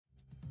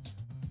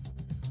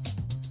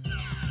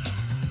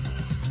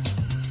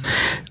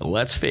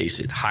Let's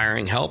face it,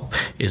 hiring help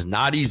is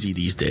not easy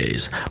these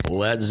days.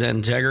 Let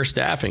XenTegra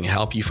Staffing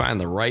help you find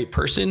the right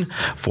person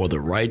for the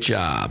right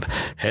job.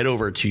 Head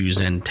over to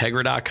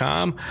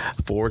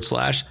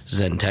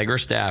XenTegra.com/XenTegra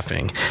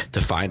Staffing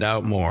to find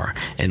out more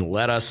and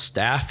let us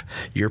staff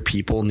your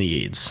people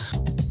needs.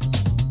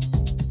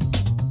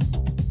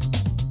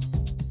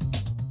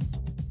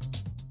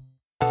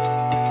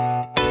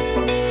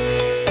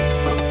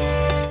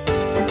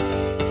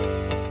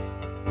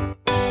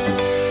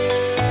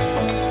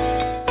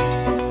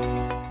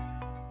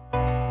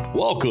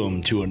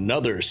 Welcome to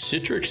another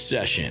Citrix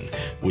Session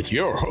with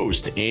your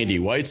host, Andy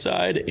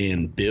Whiteside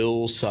and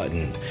Bill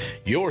Sutton,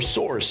 your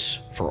source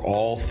for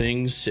all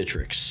things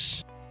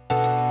Citrix.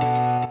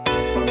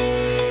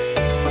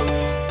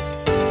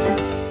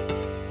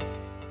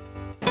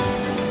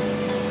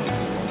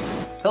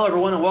 Hello,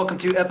 everyone, and welcome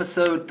to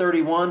episode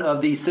 31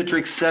 of the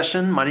Citrix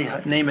Session.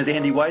 My name is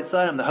Andy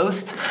Whiteside. I'm the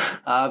host.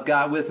 I've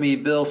got with me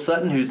Bill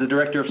Sutton, who's the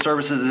Director of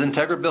Services at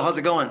XenTegra. Bill, how's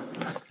it going?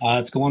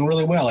 It's going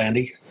really well,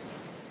 Andy.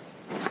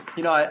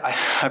 You know,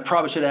 I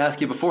probably should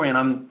ask you beforehand.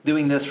 I'm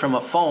doing this from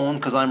a phone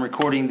because I'm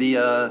recording the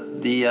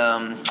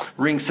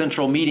Ring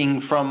Central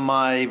meeting from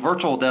my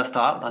virtual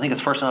desktop. I think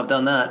it's the first time I've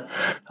done that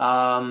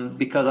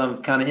because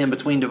I'm kind of in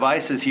between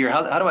devices here.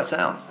 How do I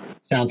sound?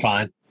 Sound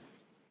fine.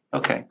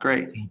 Okay,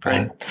 great.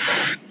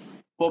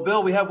 Well,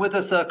 Bill, we have with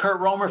us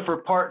Kurt Roemer for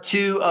part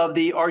 2 of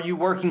the Are You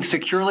Working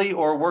Securely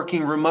or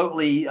Working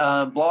Remotely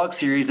blog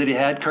series that he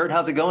had. Kurt,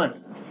 how's it going?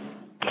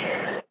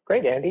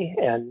 Great, Andy.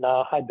 And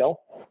hi, Bill.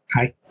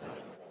 Hi.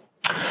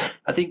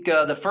 I think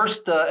the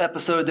first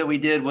episode that we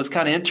did was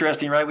kind of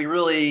interesting, right?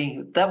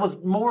 That was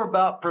more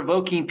about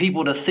provoking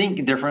people to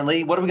think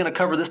differently. What are we going to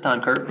cover this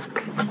time, Kurt?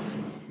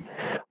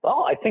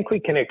 Well, I think we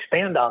can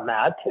expand on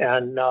that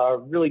and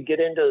really get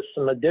into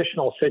some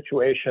additional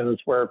situations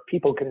where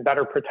people can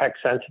better protect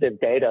sensitive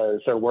data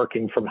as they're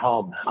working from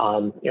home.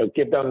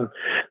 Give them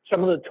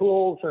some of the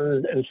tools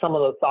and some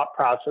of the thought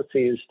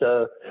processes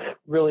to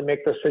really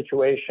make the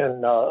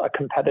situation a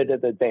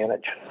competitive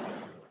advantage.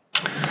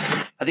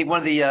 I think one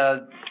of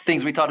the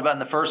things we talked about in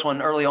the first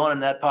one early on in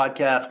that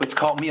podcast, which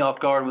caught me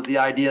off guard, was the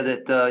idea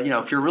that,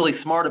 if you're really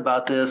smart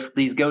about this,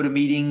 these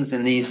GoToMeetings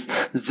and these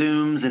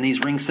Zooms and these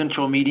Ring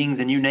Central meetings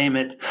and you name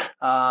it,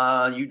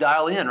 you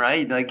dial in,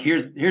 right? Like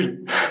here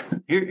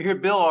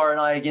Bill R and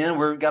I again,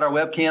 we've got our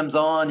webcams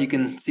on. You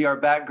can see our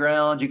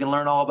background. You can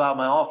learn all about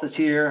my office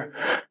here.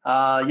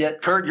 Yet,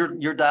 Kurt,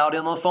 you're dialed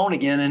in on the phone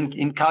again and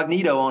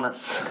incognito on us.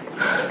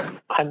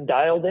 I'm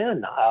dialed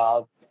in.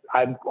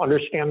 I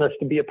understand this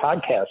to be a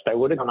podcast. I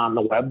would have gone on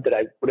the web, but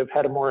I would have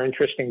had a more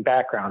interesting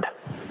background.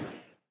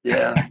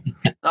 Yeah.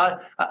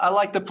 I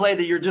like to play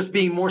that you're just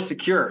being more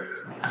secure.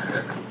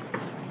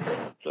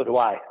 So do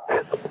I.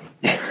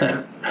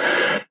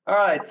 All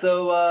right.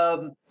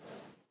 So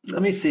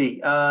let me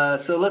see.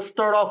 So let's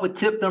start off with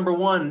tip number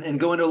 1 and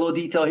go into a little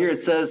detail here.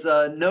 It says,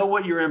 know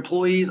what your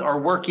employees are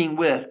working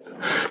with.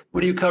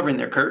 What are you covering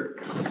there, Kurt?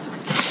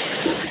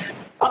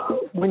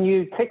 When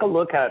you take a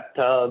look at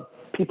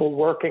people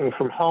working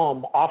from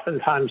home,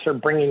 oftentimes they're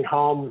bringing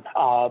home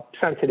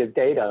sensitive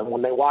data. And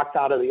when they walked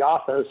out of the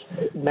office,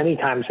 many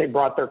times they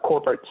brought their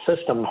corporate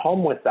system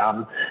home with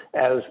them,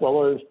 as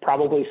well as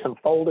probably some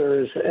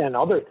folders and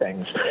other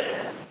things.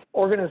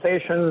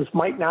 Organizations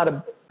might not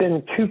have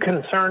been too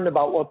concerned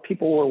about what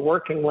people were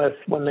working with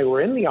when they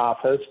were in the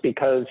office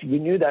because you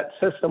knew that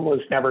system was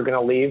never going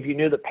to leave. You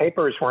knew the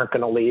papers weren't going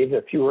to leave.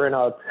 If you were in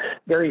a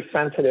very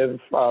sensitive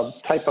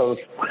type of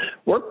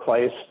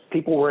workplace,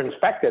 people were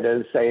inspected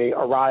as they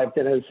arrived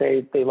and as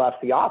they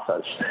left the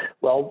office.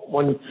 Well,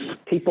 when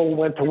people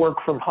went to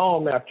work from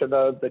home after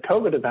the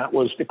COVID event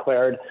was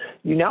declared,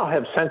 you now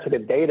have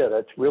sensitive data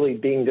that's really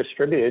being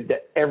distributed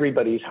to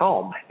everybody's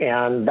home.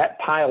 And that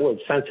pile of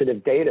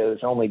sensitive data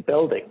is only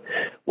building,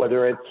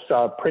 whether it's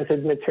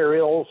printed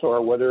materials or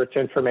whether it's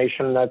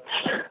information that's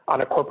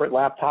on a corporate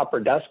laptop or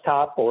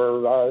desktop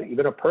or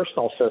even a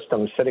personal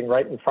system sitting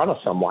right in front of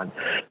someone.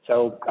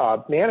 So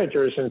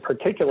managers in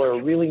particular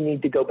really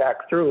need to go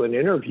back through and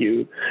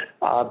interview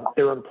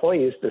their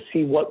employees to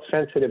see what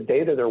sensitive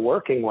data they're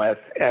working with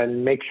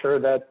and make sure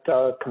that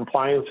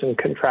compliance and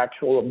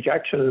contractual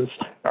objections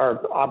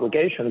or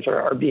obligations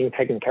are being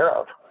taken care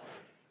of.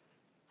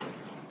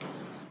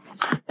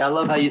 Yeah, I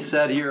love how you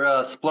said here,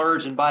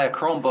 splurge and buy a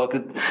Chromebook.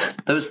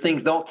 Those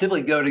things don't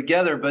typically go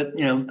together, but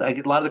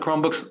like a lot of the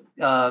Chromebooks,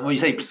 when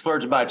you say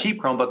splurge and buy a cheap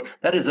Chromebook,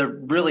 that is a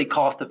really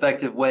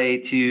cost-effective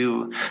way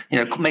to,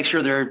 make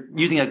sure they're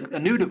using a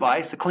new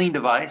device, a clean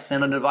device,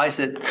 and a device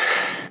that,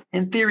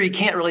 in theory,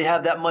 can't really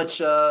have that much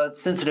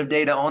sensitive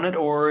data on it,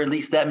 or at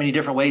least that many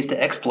different ways to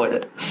exploit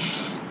it.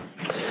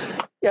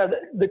 Yeah,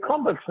 the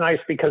Chromebook's nice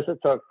because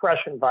it's a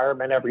fresh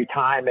environment every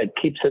time. It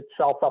keeps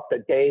itself up to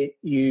date.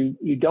 You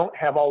don't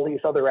have all these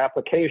other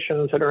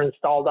applications that are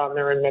installed on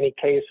there in many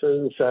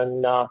cases,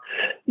 and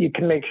you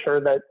can make sure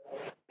that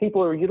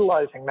people who are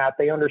utilizing that,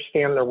 they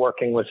understand they're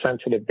working with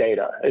sensitive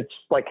data. It's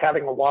like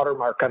having a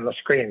watermark on the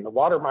screen. The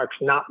watermark's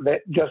not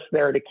just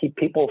there to keep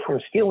people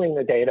from stealing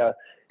the data.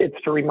 It's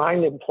to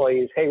remind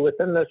employees, hey,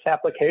 within this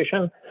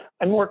application,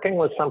 I'm working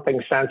with something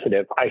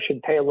sensitive. I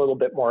should pay a little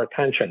bit more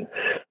attention.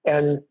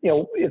 And,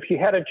 if you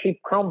had a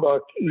cheap Chromebook,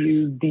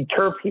 you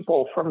deter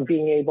people from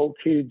being able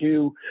to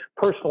do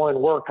personal and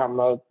work on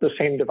the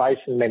same device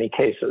in many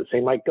cases. They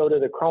might go to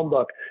the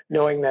Chromebook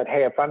knowing that,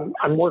 hey, if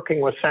I'm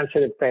working with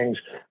sensitive things,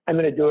 I'm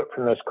going to do it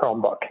from this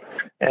Chromebook.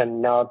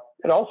 And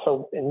it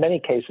also, in many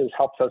cases,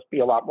 helps us be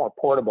a lot more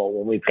portable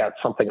when we've got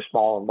something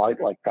small and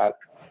light like that.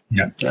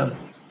 Yeah.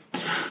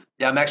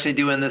 Yeah, I'm actually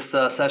doing this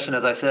session,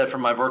 as I said,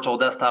 from my virtual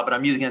desktop, but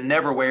I'm using a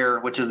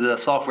Neverware, which is a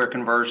software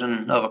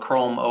conversion of a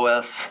Chrome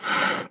OS.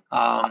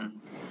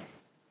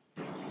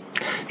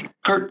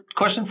 Kurt,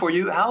 question for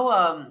you.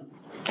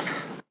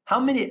 How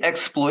many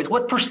exploits,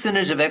 what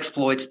percentage of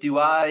exploits do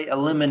I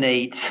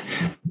eliminate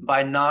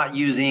by not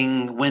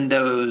using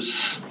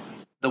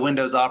the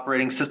Windows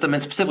operating system,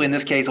 and specifically in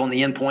this case on the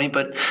endpoint?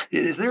 But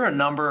is there a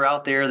number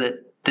out there that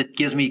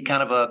gives me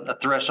kind of a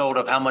threshold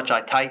of how much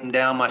I tighten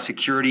down my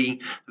security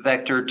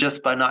vector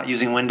just by not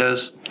using Windows?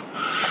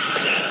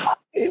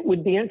 It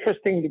would be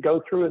interesting to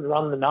go through and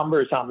run the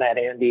numbers on that,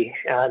 Andy.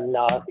 And,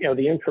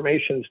 the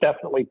information is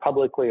definitely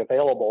publicly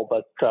available,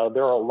 but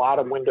there are a lot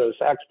of Windows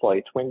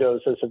exploits.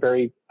 Windows is a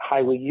very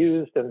highly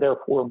used and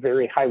therefore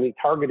very highly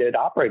targeted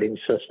operating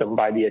system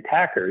by the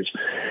attackers.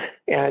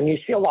 And you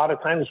see a lot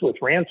of times with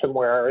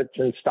ransomware, it's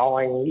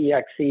installing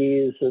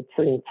EXEs, it's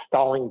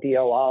installing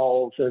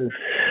DLLs, and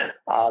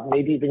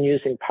maybe even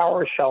using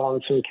PowerShell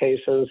in some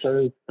cases.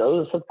 And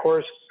those, of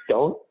course,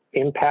 don't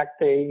impact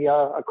a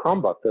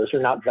Chromebook. Those are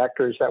not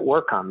vectors that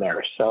work on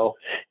there. So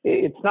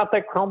it's not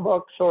that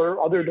Chromebooks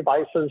or other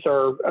devices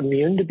are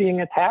immune to being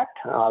attacked.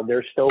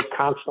 They're still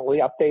constantly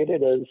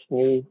updated as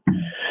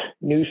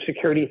new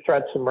security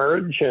threats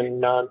emerge and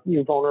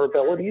new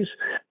vulnerabilities.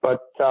 But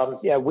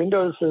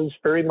Windows is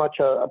very much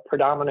a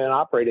predominant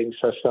operating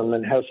system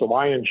and has the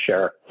lion's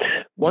share.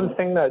 One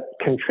thing that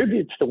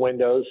contributes to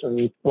Windows,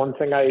 and one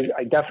thing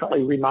I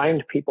definitely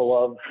remind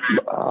people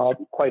of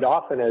quite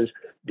often, is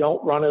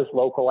don't run as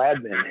local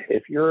admin.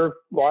 If you're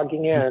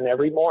logging in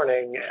every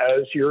morning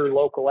as your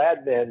local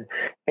admin,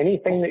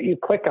 anything that you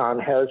click on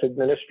has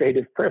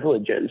administrative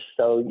privileges.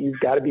 So you've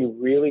got to be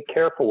really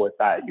careful with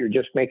that. You're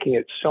just making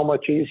it so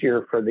much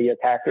easier for the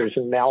attackers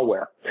and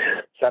malware.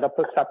 Set up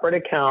a separate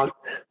account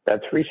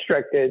that's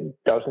restricted,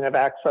 doesn't have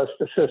access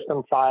to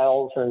system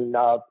files, and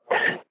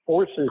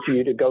forces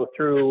you to go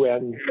through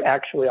and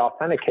actually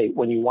authenticate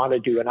when you want to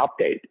do an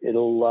update.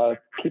 It'll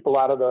keep a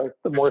lot of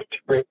the more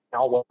secure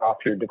malware off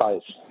your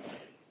device.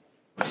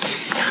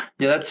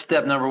 Yeah, that's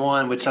step number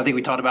one, which I think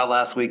we talked about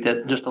last week,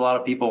 that just a lot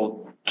of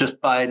people,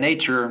 just by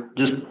nature,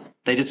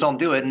 they just don't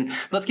do it. And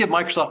let's give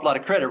Microsoft a lot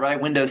of credit,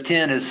 right? Windows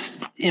 10 is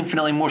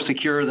infinitely more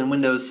secure than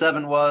Windows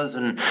 7 was.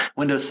 And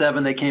Windows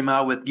 7, they came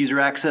out with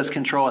user access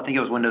control. I think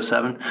it was Windows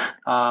 7.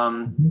 A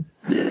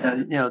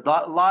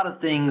lot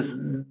of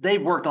things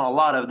they've worked on, a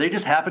lot of. They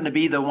just happen to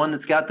be the one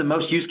that's got the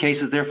most use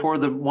cases, therefore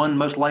the one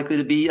most likely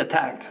to be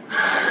attacked.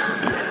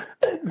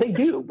 They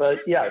do, but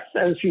yes,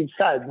 as you've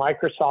said,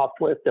 Microsoft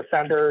with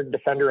Defender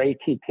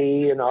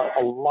ATP, and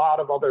a lot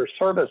of other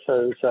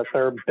services that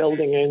they're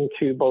building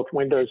into both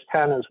Windows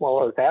 10 as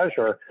well as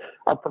Azure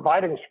are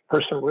providing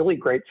for some really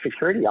great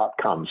security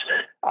outcomes.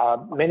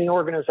 Many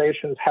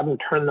organizations haven't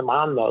turned them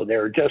on, though.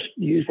 They're just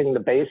using the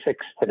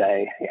basics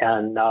today.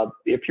 And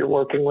if you're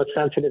working with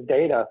sensitive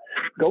data,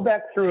 go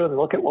back through and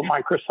look at what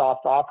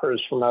Microsoft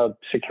offers from a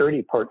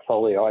security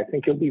portfolio. I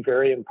think you'll be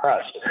very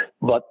impressed.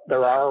 But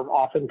there are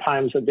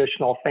oftentimes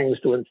additional things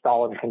to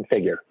install and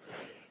configure.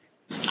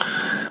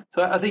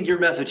 So I think your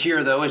message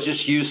here, though, is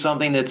just use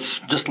something that's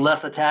just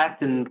less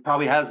attacked and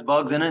probably has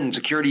bugs in it and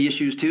security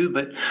issues too,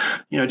 but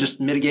just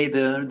mitigate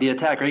the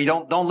attack. Right? You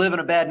don't live in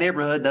a bad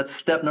neighborhood. That's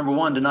step number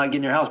one to not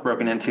getting your house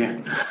broken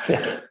into.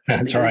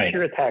 That's right.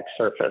 Your attack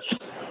surface.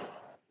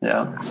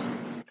 Yeah.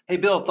 Hey,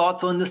 Bill,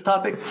 thoughts on this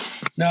topic?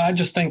 No, I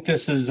just think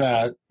this is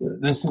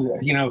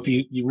if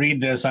you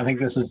read this, I think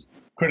this is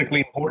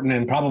critically important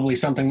and probably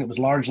something that was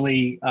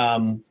largely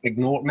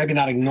ignored, maybe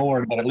not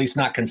ignored, but at least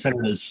not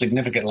considered as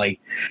significantly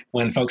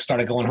when folks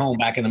started going home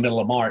back in the middle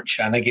of March.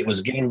 I think it was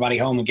get everybody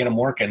home and get them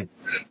working,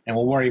 and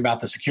we'll worry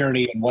about the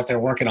security and what they're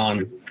working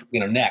on,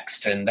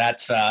 next. And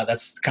that's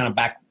kind of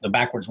the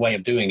backwards way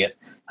of doing it.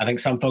 I think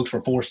some folks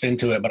were forced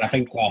into it, but I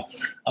think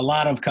a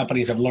lot of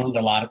companies have learned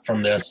a lot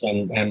from this,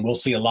 and we'll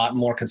see a lot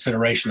more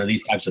consideration of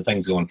these types of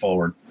things going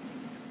forward.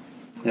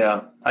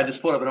 Yeah, I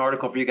just pulled up an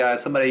article for you guys.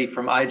 Somebody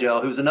from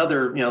iGel, who's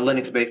another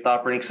Linux-based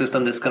operating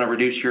system that's going to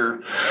reduce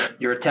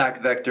your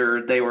attack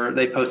vector. They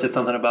posted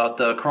something about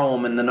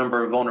Chrome and the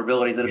number of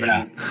vulnerabilities that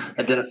have been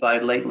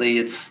identified lately.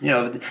 It's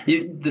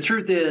the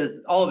truth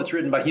is all of it's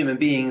written by human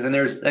beings, and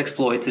there's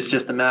exploits. It's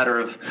just a matter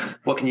of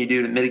what can you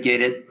do to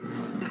mitigate it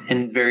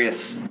in various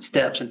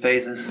steps and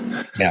phases.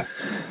 Yeah.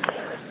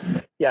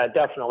 Yeah,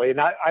 definitely.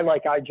 And I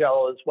like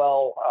iGel as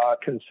well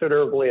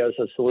considerably as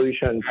a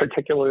solution,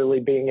 particularly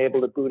being able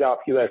to boot off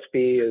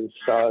USB is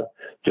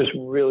just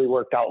really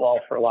worked out well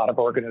for a lot of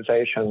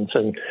organizations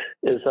and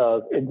is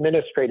an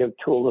administrative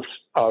tool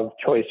of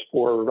choice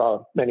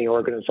for many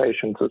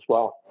organizations as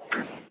well.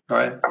 All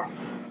right.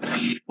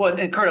 Well,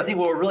 and Kurt, I think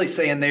what we're really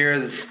saying there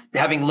is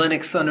having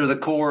Linux under the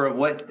core of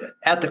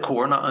at the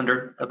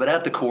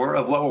core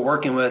of what we're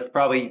working with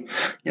probably,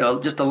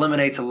 just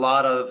eliminates a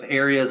lot of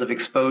areas of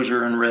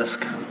exposure and risk.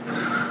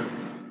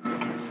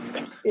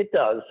 It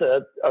does,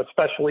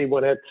 especially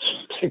when it's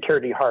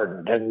security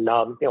hardened. And,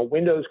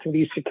 Windows can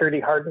be security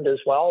hardened as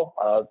well.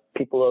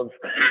 People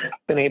have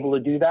been able to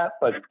do that,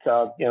 but,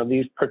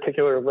 these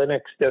particular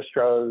Linux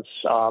distros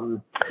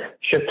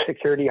ship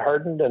security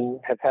hardened and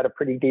have had a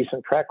pretty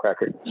decent track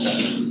record.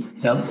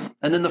 Yep.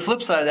 And then the flip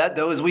side of that,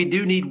 though, is we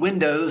do need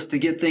Windows to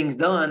get things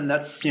done.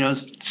 That's,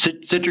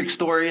 Citrix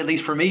story, at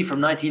least for me, from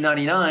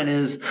 1999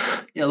 is,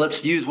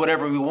 let's use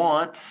whatever we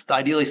want,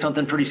 ideally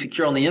something pretty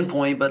secure on the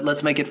endpoint, but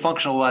let's make it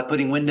functional by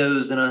putting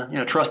Windows in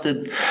a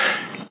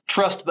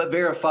trust but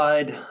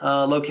verified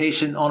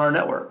location on our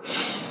network.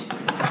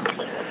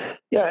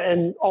 Yeah,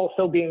 and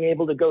also being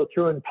able to go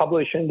through and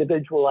publish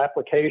individual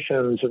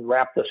applications and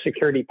wrap the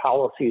security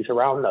policies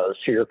around those.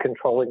 So you're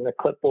controlling the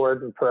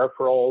clipboard and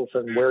peripherals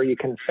and where you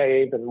can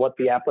save and what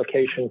the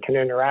application can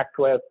interact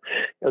with.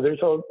 There's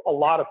a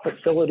lot of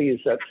facilities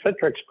that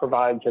Citrix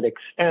provides that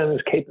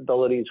extends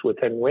capabilities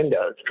within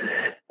Windows.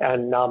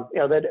 And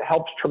that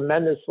helps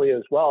tremendously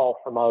as well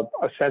from a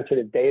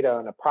sensitive data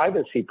and a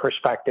privacy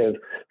perspective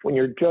when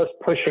you're just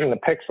pushing the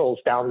pixels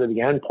down to the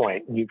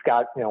endpoint. And you've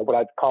got, what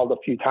I've called a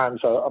few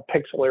times a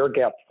pixel air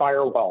gap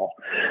firewall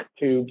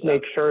to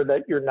make sure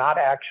that you're not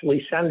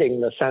actually sending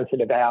the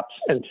sensitive apps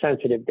and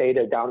sensitive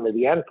data down to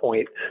the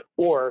endpoint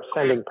or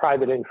sending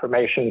private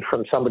information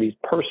from somebody's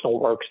personal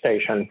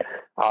workstation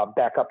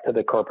back up to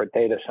the corporate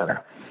data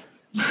center.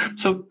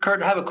 So,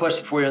 Kurt, I have a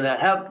question for you on that.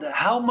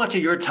 How much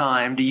of your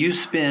time do you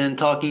spend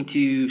talking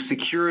to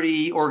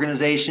security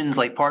organizations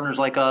like partners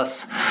like us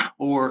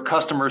or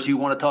customers who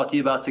want to talk to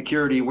you about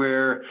security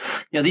where,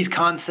 these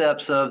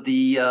concepts of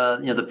the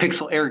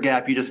pixel air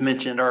gap you just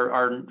mentioned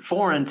are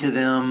foreign to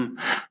them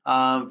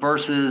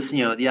versus,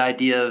 the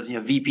idea of,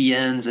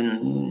 VPNs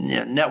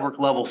and network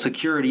level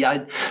security?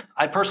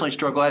 I personally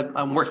struggle.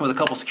 I'm working with a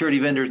couple security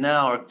vendors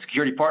now, or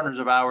security partners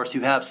of ours who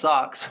have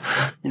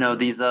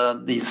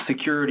SOCs, these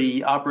security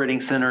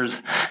operating centers,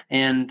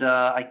 and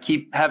I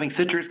keep having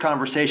Citrix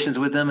conversations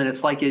with them, and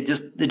it's like it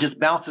just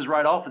bounces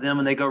right off of them,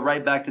 and they go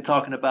right back to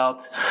talking about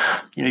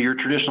your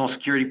traditional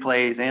security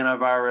plays,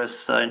 antivirus,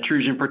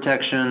 intrusion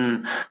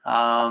protection,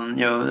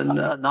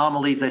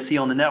 anomalies they see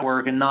on the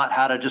network, and not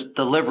how to just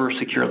deliver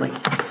securely.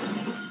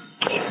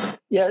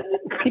 Yeah,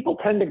 people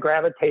tend to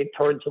gravitate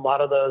towards a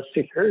lot of those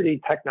security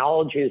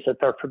technologies that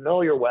they're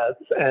familiar with,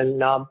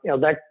 and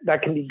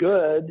that can be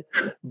good,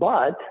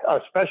 but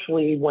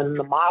especially when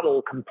the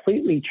model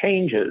completely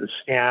changes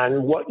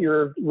and what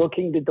you're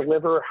looking to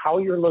deliver, how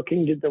you're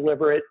looking to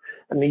deliver it,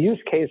 and the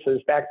use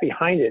cases back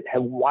behind it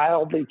have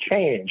wildly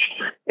changed,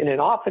 and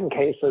in often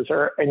cases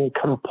are in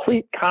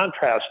complete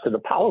contrast to the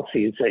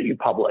policies that you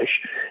publish.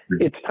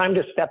 It's time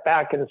to step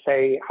back and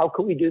say, how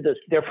can we do this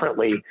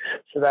differently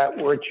so that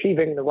we're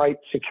achieving the right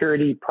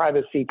security,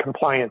 privacy,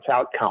 compliance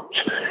outcomes?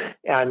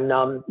 And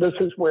this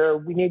is where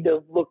we need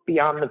to look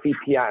beyond the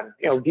VPN.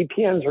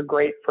 VPNs are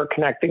great for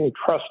connecting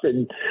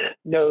trusted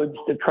nodes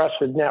to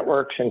trusted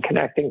networks and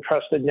connecting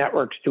trusted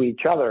networks to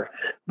each other.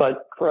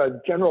 But for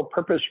a general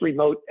purpose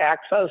remote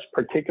access,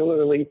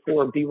 particularly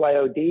for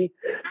BYOD,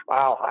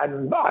 wow,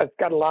 I've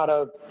got a lot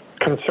of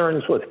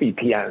concerns with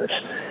VPNs.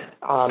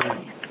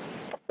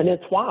 And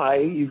it's why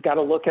you've got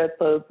to look at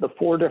the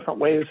four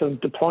different ways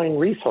of deploying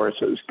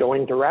resources: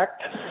 going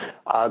direct,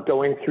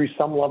 going through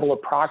some level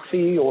of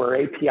proxy or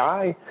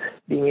API,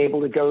 being able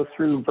to go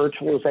through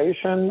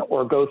virtualization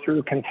or go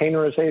through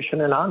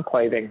containerization and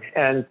enclaving,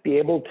 and be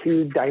able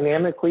to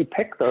dynamically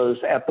pick those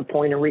at the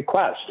point of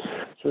request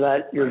so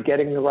that you're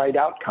getting the right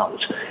outcomes.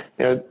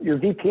 Your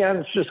VPN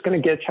is just going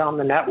to get you on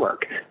the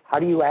network. How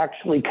do you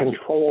actually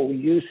control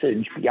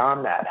usage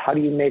beyond that? How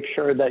do you make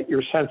sure that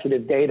your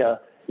sensitive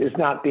data is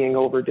not being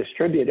over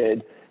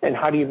distributed, and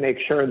how do you make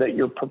sure that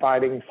you're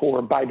providing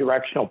for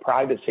bidirectional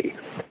privacy?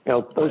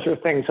 Those are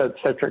things that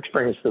Citrix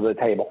brings to the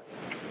table.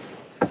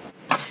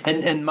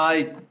 And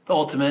my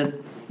ultimate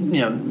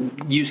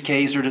use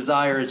case or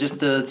desire is just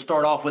to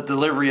start off with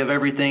delivery of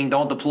everything.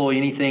 Don't deploy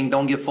anything.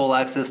 Don't give full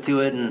access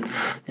to it, and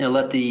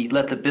let the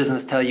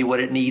business tell you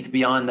what it needs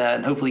beyond that,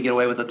 and hopefully get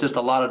away with just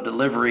a lot of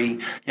delivery.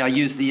 I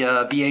use the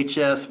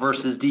VHS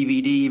versus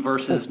DVD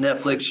versus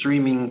Netflix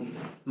streaming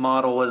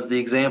model as the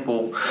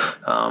example.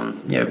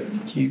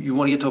 You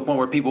want to get to a point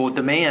where people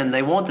demand,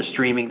 they want the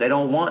streaming, they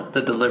don't want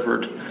the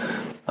delivered,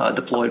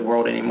 deployed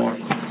world anymore.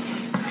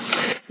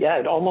 Yeah,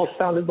 it almost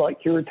sounded like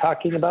you were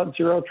talking about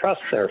zero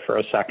trust there for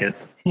a second.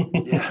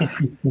 Yeah.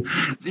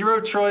 Zero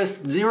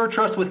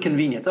trust with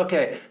convenience.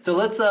 Okay, so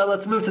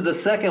let's move to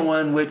the second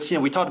one, which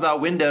we talked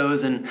about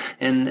Windows and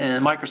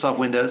Microsoft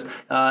Windows,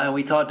 and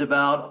we talked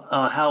about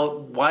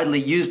how widely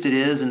used it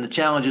is and the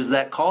challenges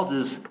that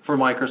causes for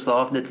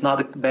Microsoft. It's not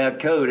a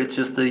bad code; it's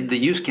just the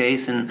use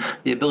case and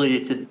the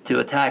ability to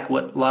attack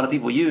what a lot of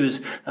people use.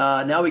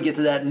 Now we get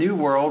to that new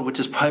world, which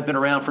has probably been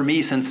around for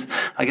me since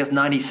I guess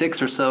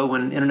 '96 or so,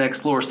 when Internet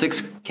Explorer 6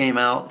 came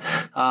out,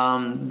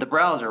 the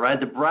browser, right?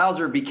 The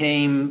browser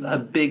became a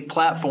big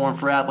platform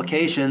for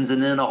applications,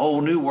 and then a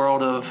whole new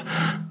world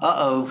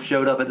of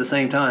showed up at the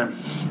same time.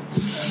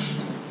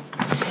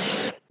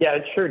 Yeah,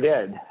 it sure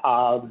did.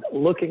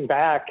 Looking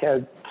back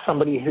at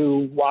somebody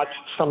who watched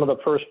some of the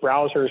first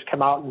browsers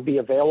come out and be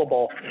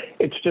available,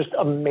 it's just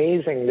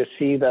amazing to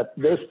see that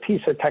this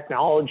piece of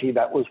technology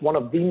that was one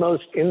of the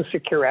most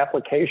insecure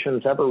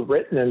applications ever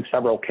written in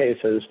several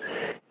cases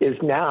is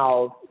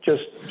now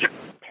just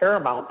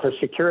paramount to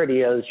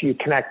security as you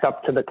connect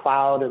up to the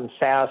cloud and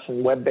SaaS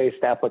and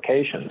web-based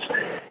applications.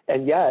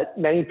 And yet,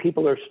 many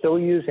people are still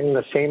using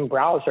the same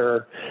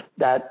browser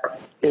that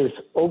is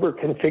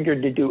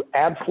over-configured to do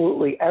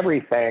absolutely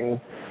everything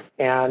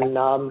and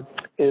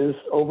is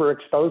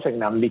overexposing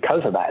them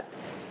because of that.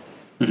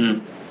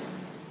 Mm-hmm.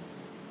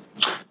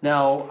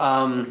 Now,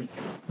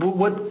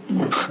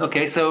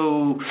 okay,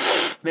 so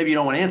maybe you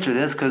don't want to answer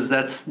this because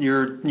that's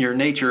your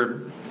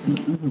nature.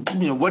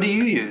 What do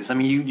you use? I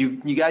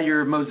mean, you got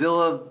your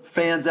Mozilla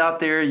fans out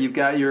there, you've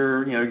got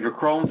your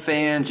Chrome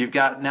fans, you've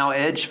got now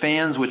Edge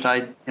fans, which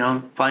I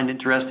find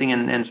interesting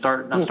and I'm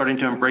starting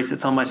to embrace it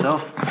some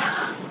myself.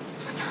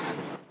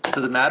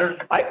 Does it matter?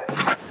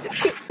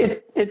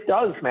 It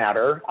does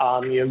matter.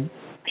 You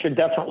should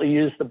definitely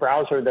use the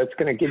browser that's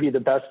going to give you the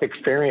best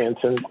experience.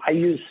 And I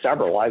use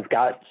several. I've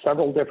got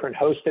several different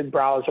hosted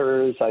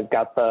browsers. I've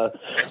got the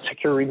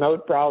secure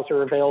remote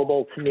browser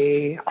available to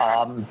me.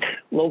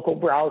 Local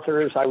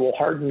browsers I will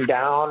harden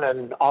down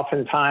and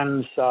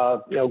oftentimes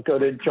go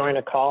to join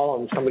a call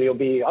and somebody will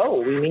be,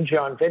 oh, we need you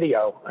on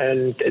video.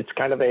 And it's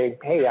kind of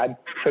hey, I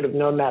should have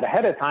known that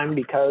ahead of time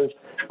because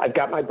I've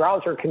got my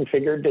browser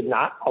configured to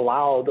not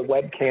allow the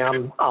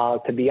webcam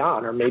to be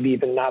on, or maybe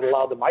even not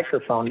allow the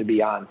microphone to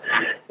be on.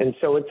 And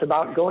so it's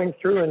about going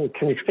through and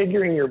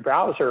configuring your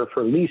browser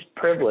for least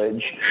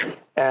privilege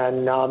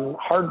and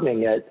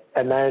hardening it.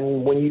 And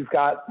then when you've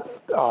got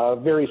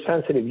very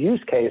sensitive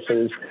use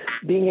cases,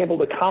 being able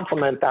to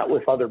complement that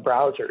with other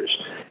browsers.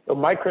 So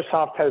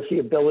Microsoft has the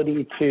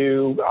ability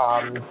to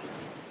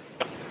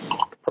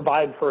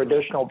provide for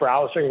additional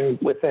browsing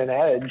within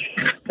Edge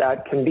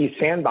that can be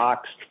sandboxed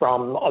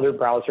from other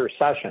browser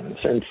sessions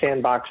and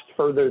sandboxed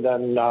further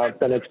than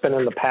it's been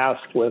in the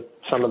past with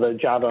some of the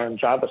Java and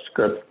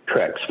JavaScript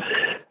tricks.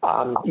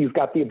 You've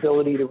got the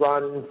ability to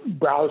run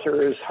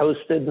browsers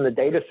hosted in the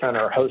data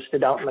center,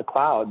 hosted out in the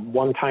cloud,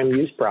 one-time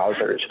use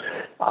browsers.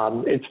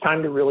 It's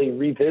time to really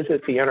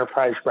revisit the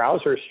enterprise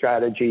browser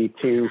strategy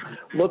to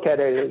look at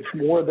it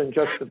as more than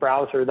just the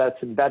browser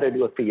that's embedded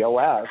with the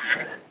OS,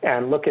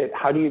 and look at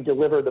how do you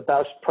deliver the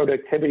best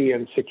productivity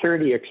and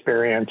security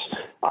experience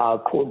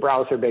for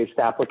browser-based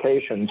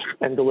applications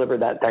and deliver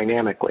that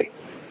dynamically.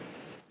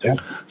 Yeah.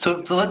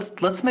 So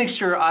let's make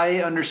sure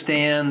I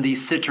understand the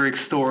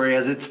Citrix story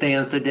as it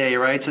stands today,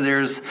 right? So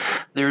there's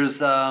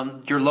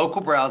your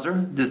local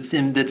browser that's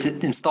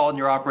installed in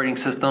your operating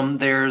system.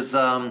 There's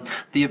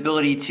the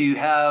ability to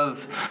have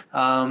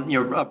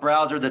a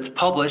browser that's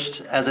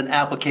published as an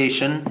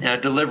application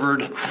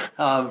delivered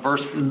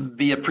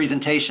via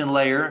presentation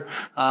layer.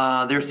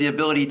 There's the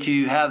ability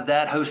to have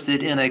that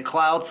hosted in a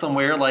cloud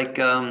somewhere, like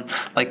on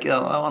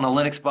a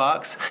Linux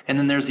box, and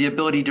then there's the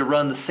ability to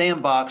run the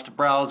sandboxed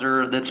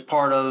browser that's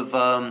part of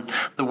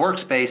the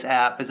Workspace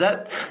app. Is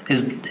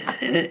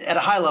at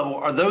a high level,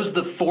 are those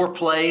the four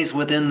plays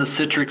within the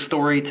Citrix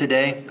story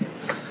today?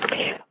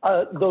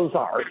 Those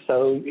are.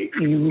 So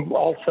you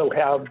also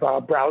have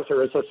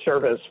browser as a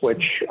service,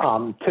 which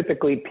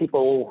typically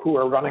people who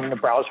are running the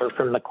browser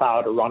from the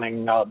cloud are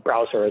running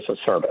browser as a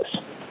service.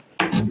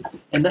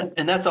 And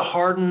that's a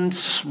hardened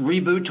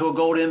reboot to a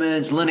gold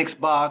image Linux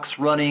box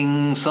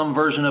running some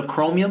version of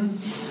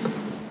Chromium?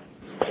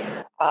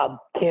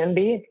 Can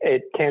be.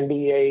 It can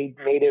be a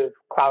native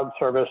cloud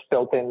service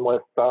built in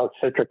with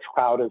Citrix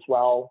Cloud as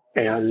well,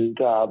 and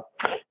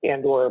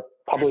or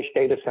published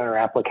data center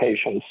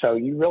applications. So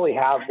you really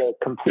have the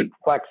complete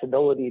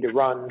flexibility to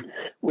run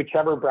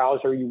whichever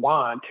browser you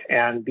want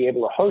and be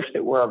able to host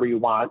it wherever you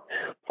want,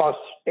 plus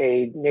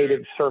a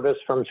native service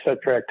from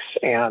Citrix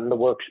and the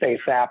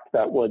Workspace app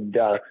that would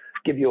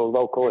give you a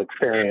local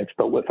experience,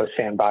 but with a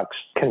sandbox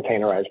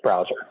containerized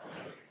browser.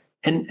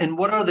 And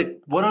what are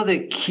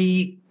the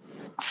key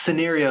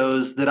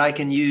scenarios that I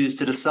can use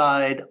to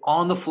decide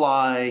on the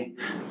fly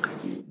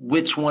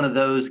which one of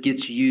those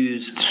gets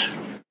used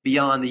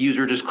beyond the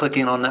user just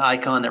clicking on the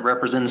icon that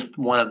represents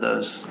one of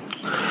those?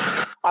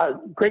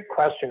 Great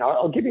question.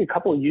 I'll give you a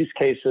couple of use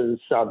cases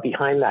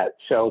behind that.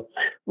 So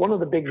one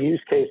of the big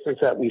use cases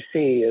that we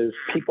see is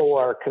people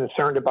are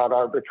concerned about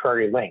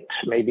arbitrary links.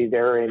 Maybe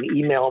they're in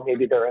email,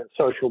 maybe they're in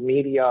social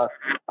media.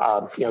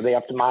 They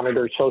have to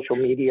monitor social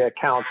media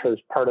accounts as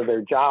part of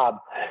their job.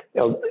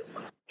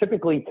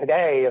 Typically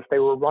today, if they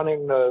were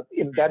running the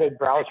embedded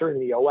browser in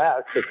the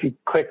OS, if you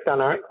clicked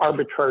on an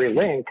arbitrary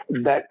link,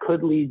 that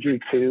could lead you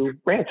to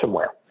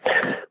ransomware.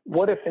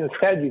 what if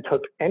instead you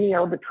took any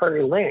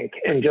arbitrary link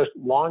and just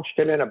launched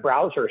it in a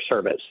browser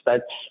service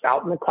that's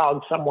out in the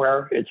cloud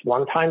somewhere? It's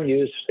one-time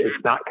use.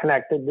 It's not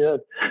connected to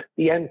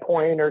the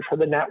endpoint or to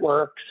the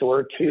networks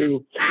or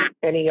to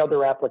any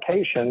other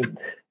application.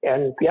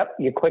 And yep,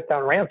 you clicked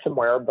on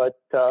ransomware, but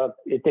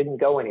it didn't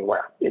go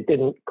anywhere. It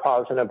didn't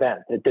cause an event.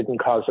 It didn't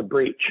cause a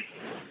breach.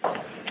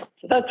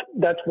 So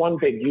that's one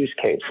big use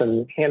case,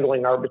 in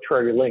handling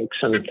arbitrary links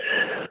and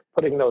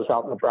putting those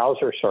out in the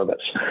browser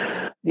service.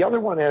 The other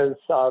one is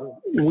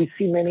we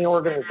see many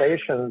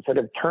organizations that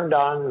have turned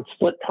on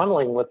split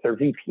tunneling with their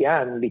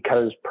VPN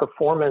because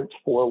performance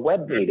for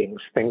web meetings,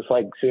 things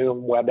like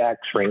Zoom, WebEx,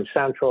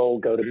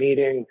 RingCentral,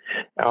 GoToMeeting,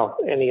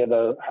 any of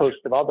the host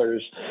of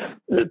others,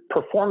 the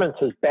performance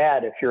is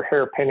bad if you're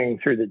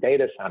hairpinning through the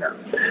data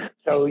center.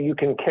 So you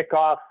can kick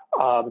off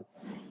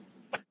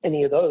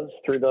any of those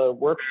through the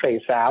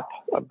Workspace app,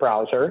 a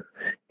browser,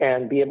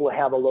 and be able to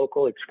have a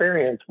local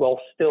experience while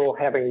still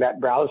having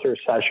that browser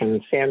session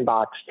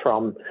sandboxed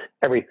from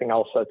everything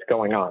else that's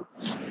going on.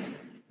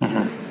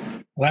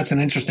 Well, that's an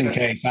interesting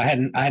case. I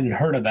hadn't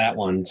heard of that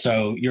one.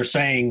 So you're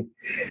saying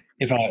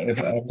if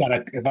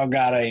I've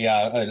got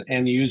an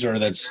end user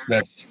that's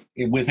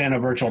within a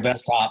virtual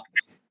desktop,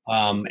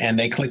 and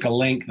they click a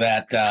link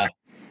that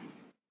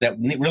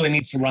really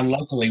needs to run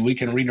locally, we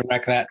can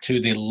redirect that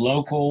to the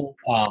local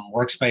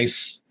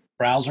Workspace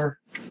browser.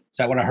 Is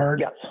that what I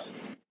heard? Yes.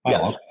 Oh,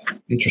 yes. Okay.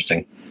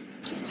 Interesting.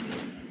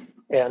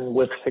 And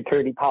with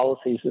security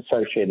policies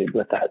associated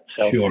with that.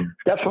 So sure.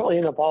 Definitely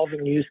an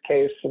evolving use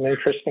case, some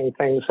interesting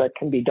things that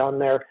can be done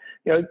there.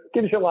 It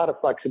gives you a lot of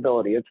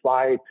flexibility. It's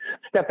why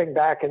stepping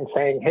back and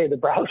saying, hey, the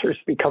browsers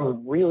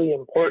become really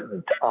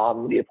important.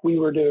 If we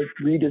were to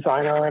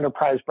redesign our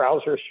enterprise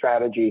browser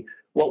strategy,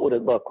 what would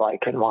it look like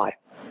and why?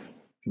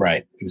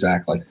 Right,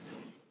 exactly.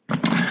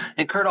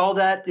 And Kurt, all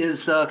that is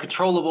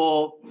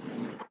controllable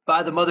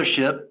by the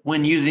mothership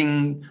when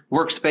using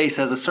Workspace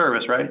as a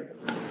service, right?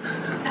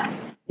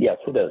 Yes,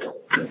 it is.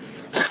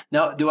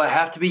 Now, do I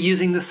have to be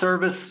using the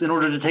service in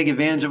order to take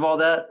advantage of all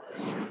that?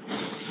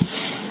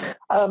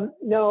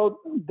 No,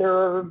 there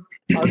are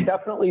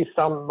definitely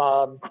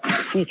some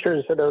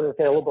features that are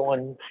available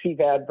in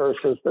CVAD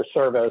versus the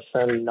service,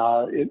 and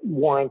it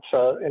warrants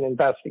an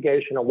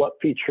investigation of what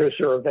features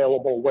are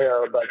available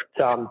where, but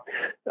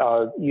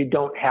you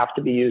don't have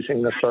to be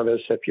using the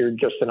service if you're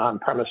just an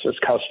on-premises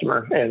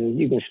customer, and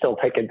you can still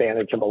take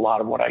advantage of a lot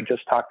of what I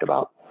just talked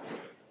about.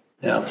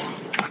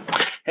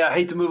 Yeah, I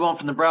hate to move on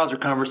from the browser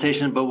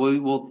conversation, but we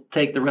will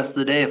take the rest of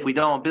the day if we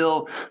don't.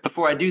 Bill,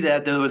 before I do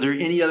that, though, is there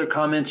any other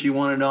comments you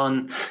wanted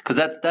on?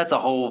 Because that's a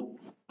whole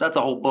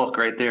book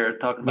right there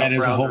talking about. That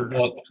is a whole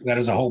book. That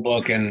is a whole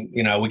book, and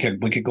we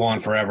could go on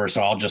forever.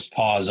 So I'll just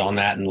pause on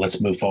that and let's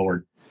move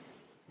forward.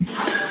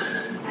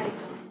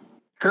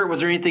 Kurt, was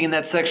there anything in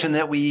that section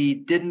that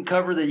we didn't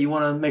cover that you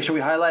want to make sure we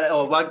highlight?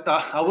 Oh,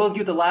 I will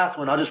do the last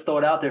one. I'll just throw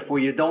it out there for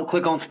you. Don't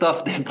click on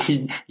stuff that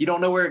you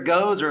don't know where it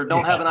goes or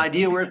don't have an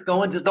idea where it's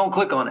going. Just don't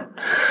click on it.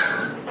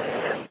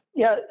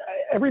 Yeah,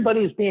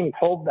 everybody's being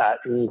told that,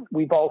 and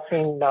we've all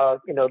seen,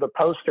 the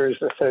posters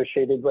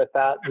associated with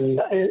that.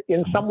 And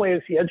in some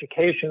ways, the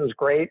education is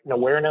great and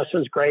awareness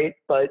is great,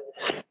 but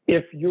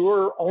if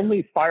your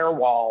only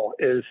firewall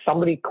is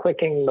somebody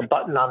clicking the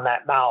button on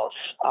that mouse,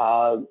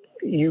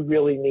 you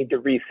really need to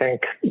rethink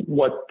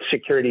what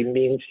security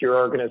means to your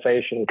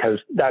organization, because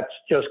that's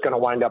just going to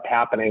wind up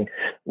happening.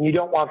 You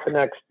don't want the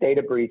next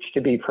data breach to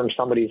be from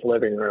somebody's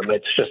living room.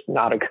 It's just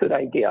not a good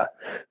idea.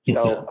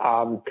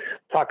 So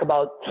talk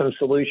about some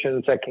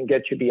solutions that can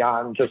get you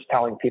beyond just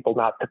telling people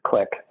not to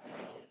click.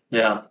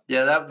 Yeah,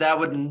 that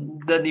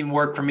doesn't even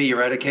work for me,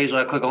 right?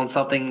 Occasionally I click on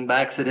something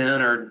by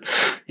accident or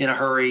in a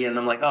hurry, and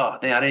I'm like, oh,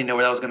 dang, I didn't know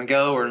where that was going to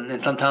go.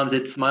 And sometimes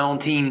it's my own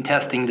team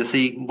testing to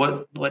see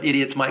what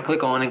idiots might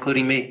click on,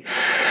 including me.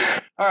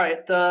 All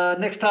right,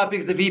 next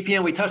topic is the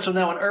VPN. We touched on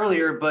that one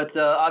earlier, but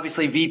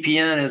obviously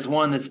VPN is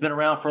one that's been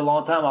around for a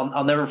long time.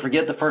 I'll never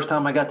forget the first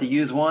time I got to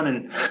use one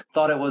and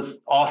thought it was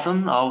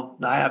awesome.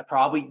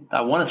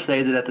 I want to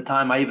say that at the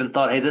time I even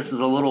thought, hey, this is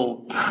a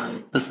little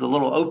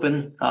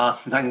open. I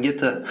can get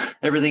to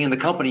everything in the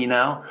company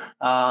now.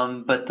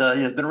 But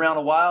it's been around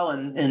a while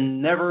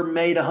and never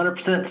made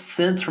 100%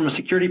 sense from a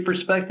security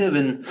perspective,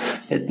 and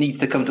it needs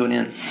to come to an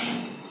end.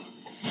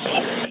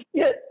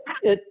 Yeah.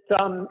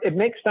 It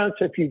makes sense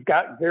if you've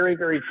got very,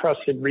 very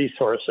trusted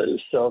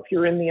resources. So if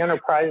you're in the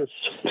enterprise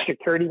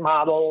security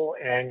model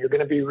and you're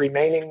going to be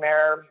remaining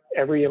there,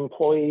 every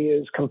employee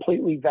is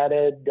completely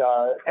vetted,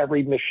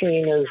 every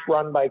machine is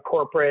run by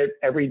corporate,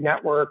 every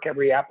network,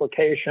 every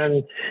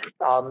application,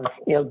 the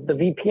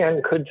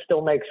VPN could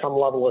still make some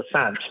level of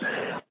sense.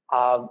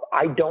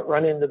 I don't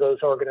run into those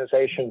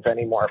organizations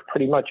anymore.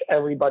 Pretty much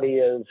everybody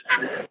is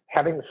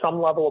having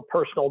some level of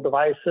personal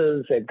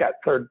devices. They've got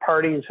third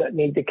parties that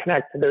need to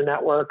connect to their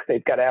network.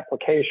 They've got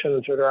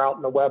applications that are out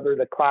in the web or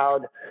the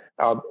cloud.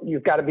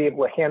 You've got to be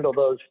able to handle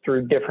those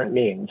through different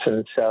means.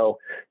 And so,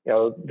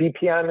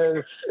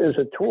 VPN is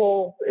a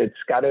tool. It's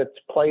got its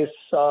place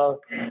of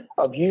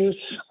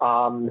use.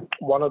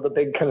 One of the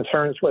big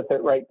concerns with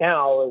it right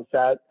now is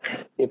that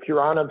if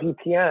you're on a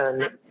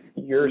VPN,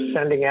 you're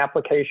sending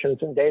applications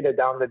and data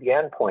down to the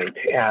endpoint.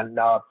 And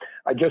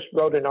I just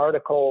wrote an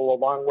article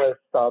along with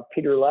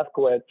Peter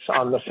Lefkowitz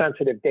on the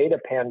sensitive data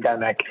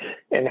pandemic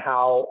and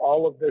how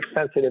all of this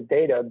sensitive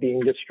data being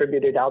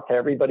distributed out to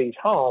everybody's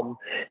home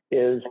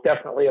is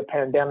definitely a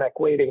pandemic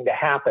waiting to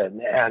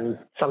happen. And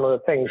some of the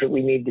things that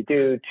we need to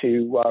do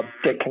to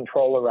get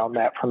control around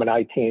that from an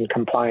IT and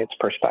compliance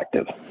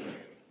perspective.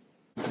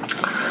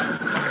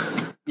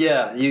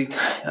 Yeah,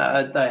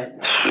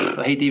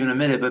 I hate to even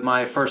admit it, but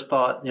my first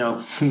thought,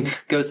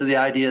 goes to the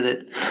idea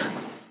that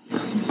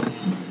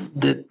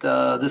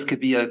this could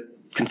be a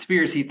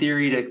conspiracy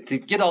theory to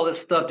get all this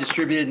stuff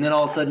distributed, and then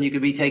all of a sudden you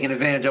could be taken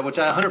advantage of, which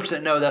I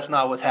 100% know that's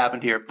not what's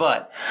happened here.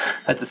 But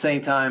at the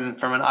same time,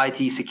 from an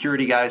IT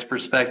security guy's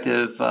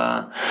perspective,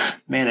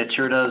 man, it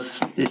sure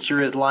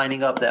is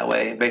lining up that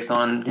way based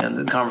on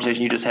the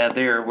conversation you just had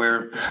there,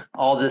 where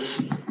all this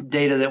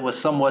data that was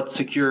somewhat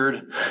secured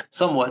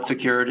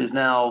is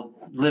now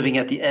living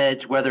at the edge,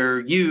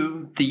 whether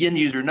you, the end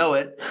user, know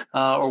it,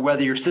 or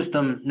whether your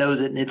system knows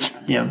it, and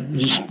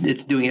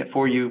it's doing it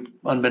for you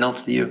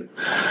unbeknownst to you.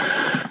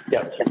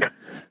 Yep.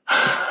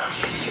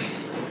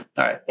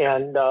 All right.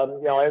 And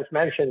as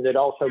mentioned, it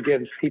also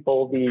gives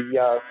people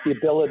the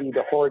ability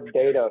to hoard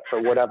data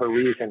for whatever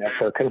reason. If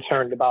they're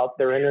concerned about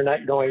their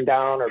internet going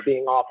down or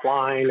being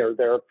offline, or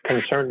they're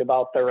concerned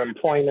about their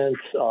employment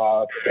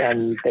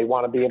and they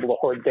want to be able to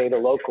hoard data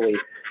locally,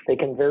 they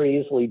can very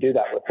easily do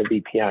that with a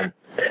VPN.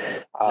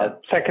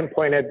 Second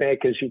point I'd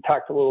make is you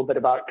talked a little bit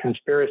about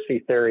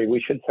conspiracy theory.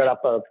 We should set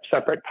up a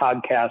separate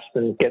podcast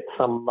and get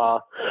some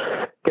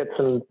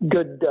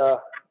good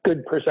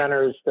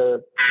presenters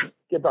to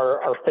give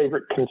our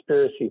favorite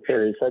conspiracy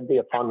theories. That'd be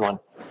a fun one.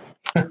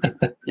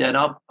 Yeah, and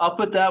I'll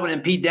put that one in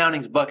Pete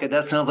Downing's bucket.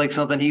 That sounds like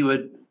something he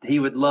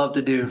would love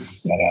to do.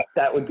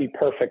 That would be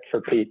perfect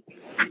for Pete.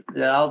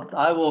 Yeah,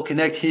 I will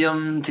connect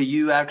him to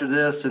you after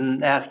this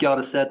and ask y'all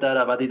to set that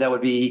up. I think that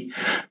would be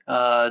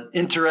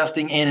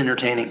interesting and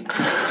entertaining.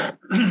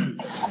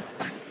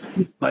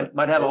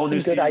 might have a whole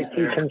new good IT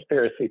there.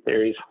 Conspiracy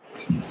theories.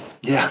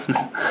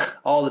 Yeah,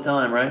 all the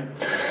time, right?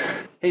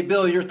 Hey,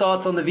 Bill, your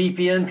thoughts on the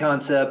VPN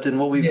concept and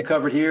what we've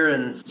covered here,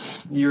 and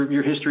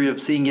your history of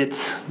seeing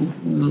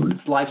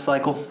its life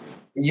cycle.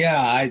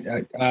 Yeah,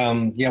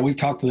 we've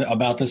talked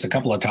about this a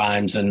couple of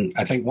times, and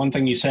I think one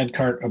thing you said,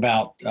 Kurt,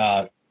 about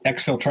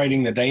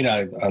exfiltrating the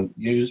data,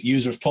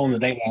 users pulling the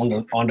data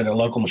onto their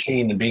local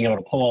machine and being able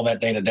to pull all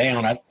that data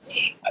down,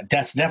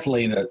 that's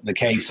definitely the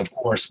case, of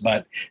course,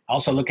 but I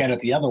also look at it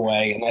the other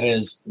way, and that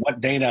is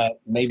what data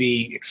may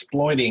be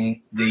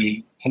exploiting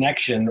the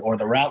connection or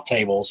the route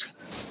tables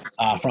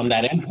from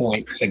that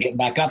endpoint to get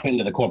back up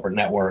into the corporate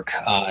network.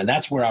 And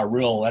that's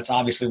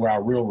obviously where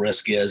our real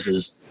risk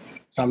is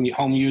some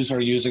home user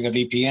using a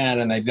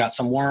VPN and they've got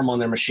some worm on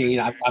their machine.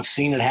 I've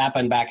seen it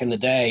happen back in the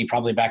day,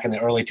 probably back in the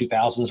early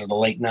 2000s or the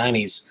late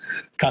 90s,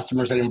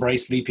 customers that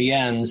embraced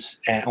VPNs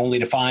and only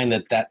to find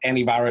that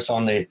antivirus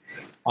on the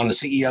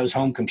CEO's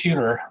home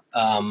computer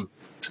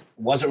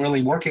wasn't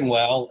really working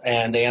well,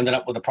 and they ended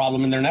up with a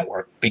problem in their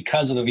network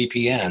because of the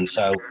VPN.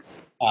 So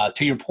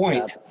to your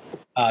point,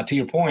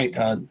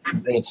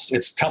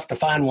 it's tough to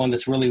find one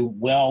that's really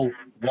well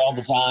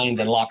designed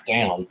and locked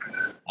down.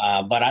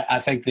 But I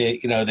think the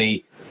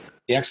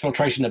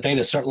exfiltration of data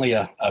is certainly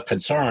a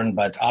concern,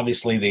 but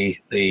obviously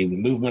the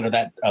movement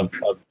of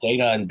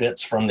data and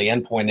bits from the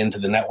endpoint into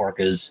the network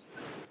is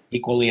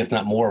equally, if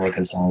not more, of a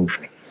concern.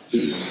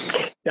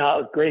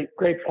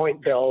 Great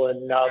point, Bill.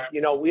 And,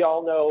 we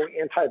all know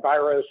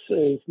antivirus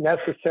is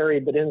necessary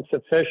but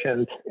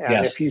insufficient. And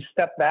Yes. If you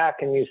step back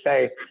and you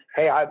say,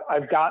 hey,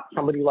 I've got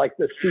somebody like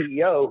the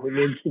CEO who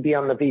needs to be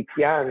on the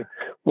VPN,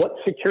 what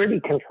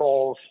security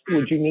controls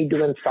would you need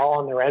to install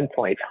on their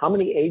endpoint? How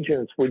many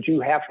agents would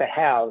you have to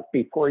have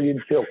before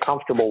you'd feel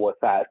comfortable with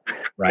that?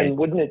 Right. And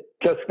wouldn't it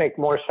just make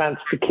more sense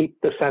to keep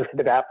the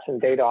sensitive apps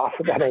and data off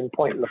of that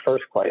endpoint in the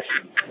first place?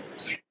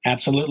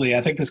 Absolutely.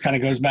 I think this kind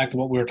of goes back to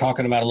what we were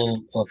talking about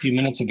a few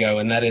minutes ago,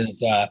 and that is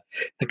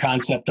the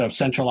concept of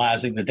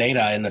centralizing the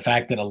data, and the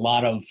fact that a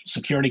lot of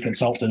security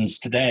consultants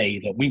today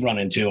that we run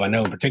into, I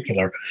know in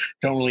particular,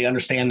 don't really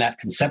understand that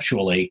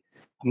conceptually.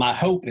 My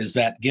hope is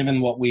that given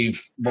what we've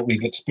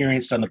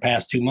experienced in the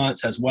past 2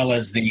 months, as well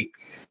as the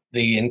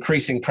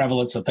increasing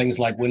prevalence of things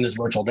like Windows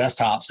virtual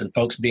desktops and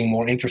folks being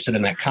more interested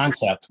in that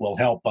concept will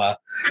help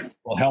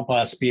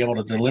us be able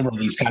to deliver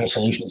these kind of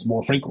solutions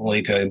more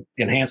frequently to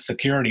enhance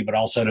security, but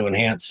also to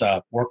enhance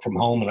work from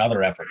home and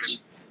other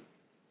efforts.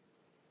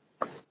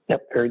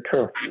 Yep, very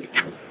true.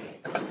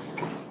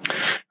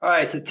 All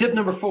right, so tip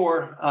number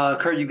 4,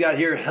 Kurt, you got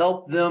here,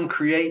 help them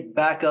create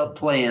backup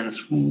plans.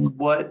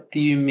 What do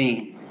you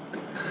mean?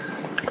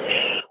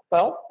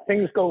 Well,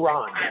 things go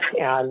wrong.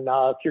 And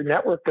if your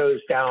network goes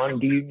down,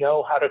 do you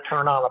know how to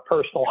turn on a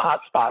personal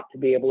hotspot to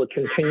be able to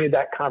continue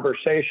that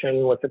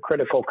conversation with a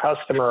critical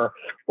customer,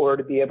 or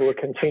to be able to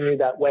continue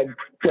that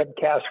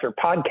webcast or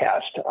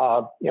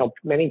podcast?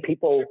 Many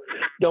people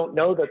don't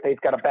know that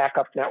they've got a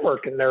backup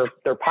network in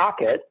their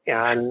pocket,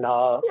 and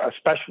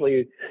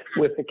especially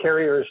with the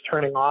carriers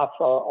turning off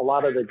a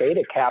lot of the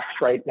data caps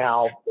right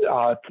now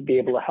to be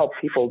able to help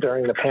people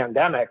during the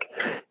pandemic.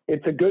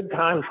 It's a good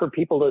time for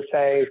people to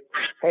say,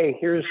 hey,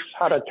 here's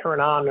how to turn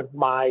on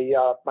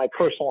my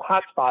personal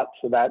hotspot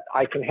so that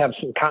I can have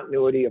some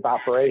continuity of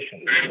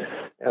operations.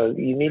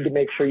 You need to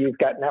make sure you've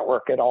got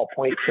network at all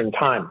points in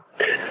time.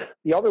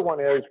 The other one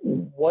is,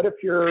 what if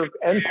your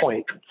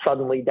endpoint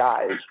suddenly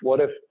dies? What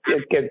if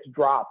it gets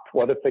dropped?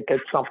 What if it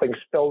gets something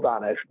spilled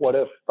on it? What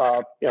if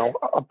a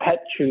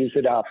pet chews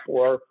it up,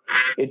 or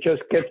it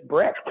just gets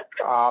bricked?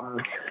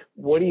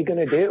 What are you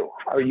going to do?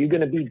 Are you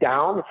going to be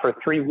down for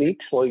 3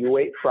 weeks while you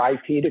wait for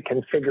IT to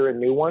configure a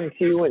new one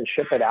to you and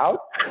ship it out?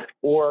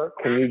 Or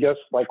can you just,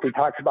 like we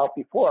talked about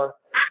before,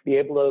 be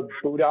able to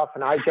boot off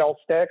an iGel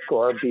stick,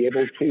 or be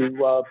able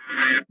to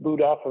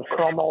boot off of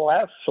Chrome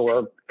OS,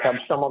 or have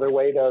some other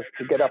way to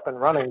get up and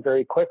running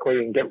very quickly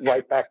and get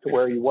right back to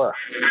where you were?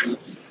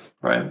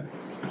 Right.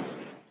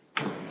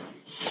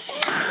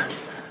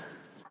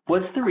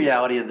 What's the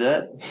reality of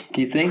that?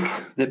 Do you think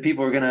that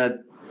people are going to,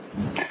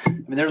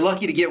 they're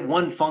lucky to get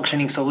one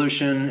functioning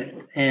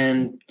solution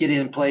and get it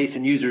in place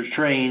and users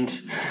trained.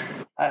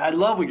 I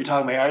love what you're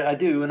talking about. I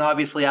do. And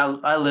obviously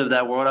I live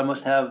that world. I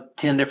must have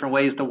 10 different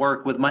ways to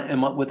work within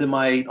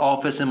my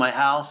office, in my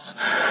house.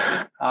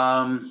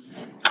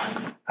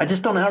 I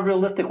just don't know how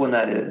realistic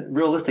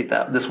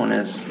this one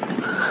is.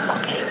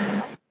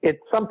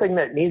 It's something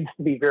that needs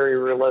to be very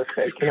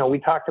realistic. We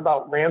talked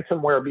about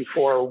ransomware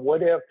before.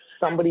 What if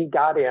somebody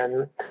got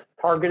in,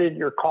 targeted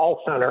your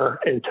call center,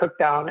 and took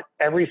down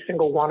every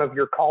single one of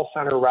your call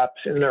center reps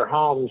in their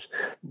homes,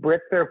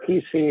 bricked their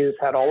PCs,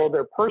 had all of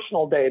their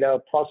personal data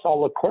plus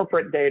all the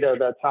corporate data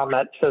that's on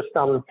that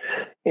system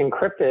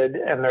encrypted,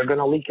 and they're going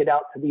to leak it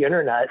out to the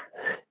internet.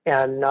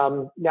 And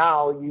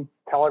now you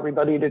tell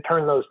everybody to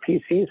turn those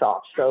PCs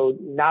off. So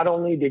not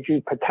only did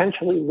you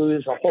potentially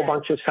lose a whole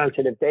bunch of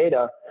sensitive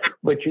data,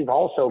 but you've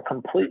also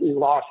completely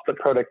lost the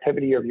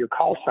productivity of your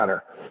call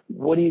center.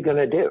 What are you going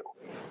to do?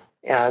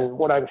 And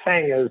what I'm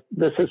saying is,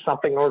 this is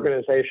something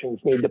organizations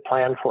need to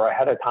plan for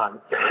ahead of time.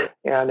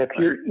 And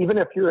even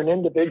if you're an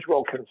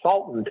individual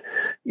consultant,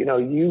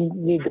 you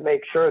need to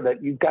make sure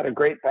that you've got a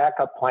great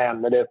backup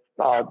plan, that if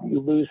you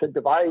lose a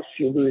device,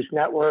 you lose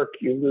network,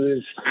 you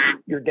lose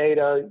your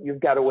data, you've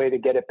got a way to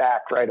get it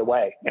back right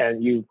away.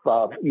 And you've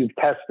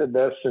tested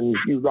this, and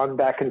you run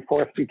back and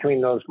forth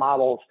between those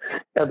models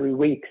every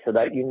week so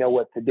that you know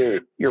what to do.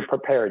 You're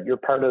prepared. You're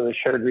part of the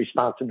shared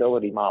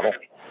responsibility model.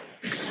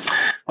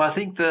 Well, I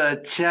think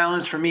the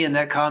challenge for me in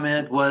that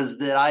comment was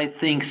that I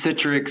think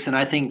Citrix and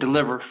I think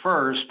deliver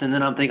first, and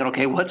then I'm thinking,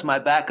 okay, what's my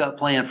backup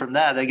plan from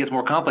that? That gets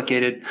more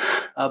complicated.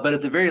 But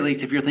at the very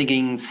least, if you're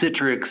thinking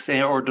Citrix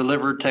or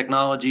delivered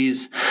technologies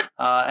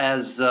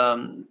as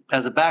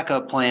a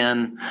backup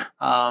plan,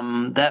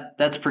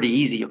 that's pretty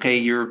easy. Okay,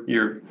 your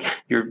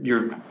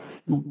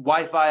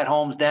Wi-Fi at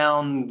home's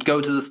down,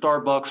 go to the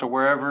Starbucks or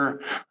wherever,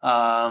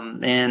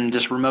 and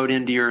just remote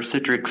into your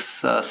Citrix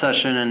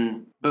session,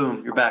 and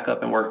boom, you're back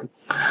up and working.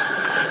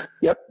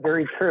 Yep,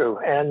 very true.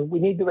 And we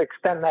need to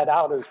extend that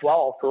out as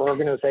well for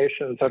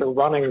organizations that are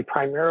running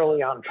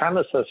primarily on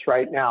premises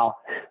right now.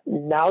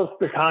 Now's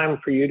the time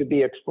for you to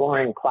be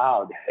exploring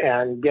cloud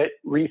and get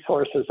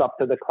resources up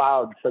to the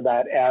cloud, so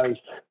that as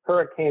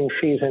hurricane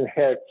season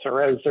hits,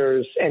 or as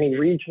there's any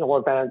regional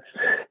events,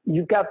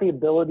 you've got the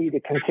ability to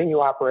continue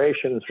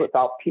operations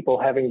without people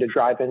having to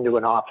drive into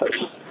an office.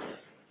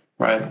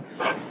 Right.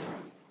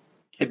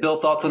 Hey, Bill,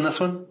 thoughts on this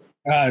one?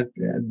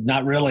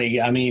 Not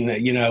really. I mean,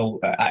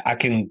 I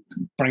can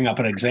bring up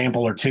an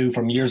example or two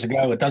from years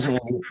ago. It doesn't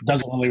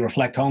really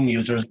reflect home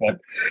users, but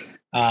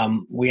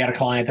we had a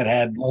client that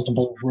had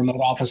multiple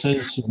remote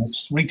offices,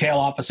 retail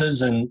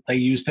offices, and they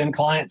used thin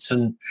clients.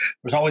 And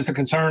there's always the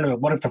concern of,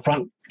 what if the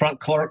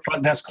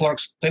front desk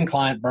clerk's thin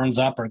client burns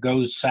up or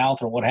goes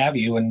south or what have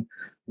you? And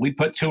we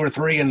put 2 or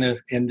 3 in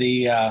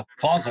the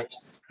closet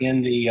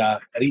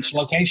at each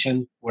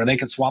location where they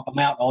could swap them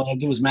out. All they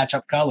do is match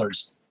up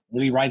colors.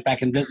 We'll be right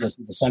back in business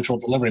with the central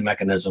delivery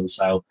mechanism.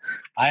 So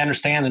I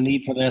understand the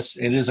need for this.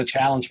 It is a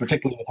challenge,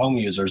 particularly with home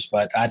users,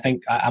 but I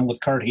think I'm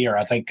with Kurt here.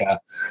 I think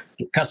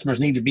customers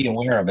need to be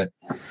aware of it.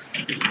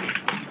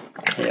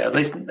 Yeah,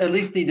 at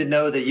least need to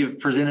know that you've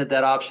presented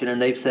that option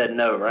and they've said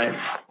no, right?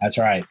 That's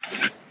right.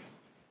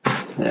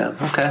 Yeah,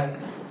 okay.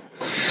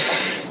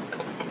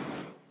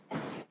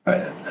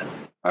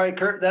 All right,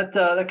 Kurt, that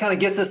kind of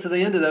gets us to the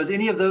end of those.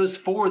 Any of those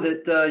 4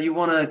 that you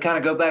want to kind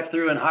of go back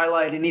through and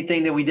highlight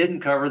anything that we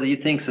didn't cover that you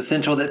think is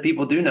essential that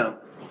people do know?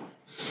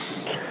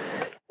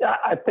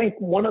 I think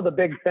one of the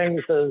big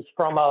things is,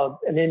 from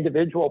an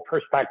individual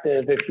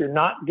perspective, if you're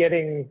not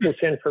getting this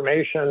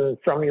information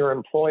from your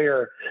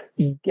employer,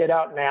 get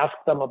out and ask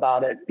them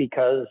about it,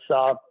 because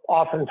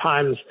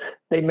oftentimes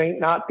they may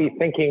not be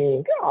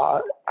thinking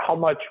how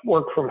much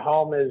work from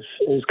home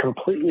is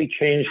completely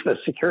changed the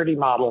security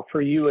model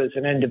for you as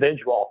an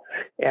individual,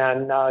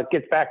 and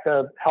gets back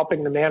to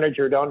helping the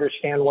manager to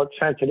understand what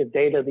sensitive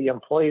data the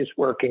employee is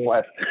working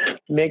with,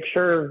 make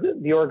sure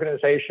the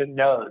organization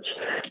knows.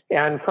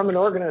 And from an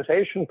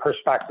organization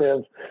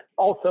perspective,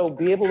 also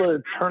be able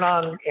to turn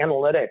on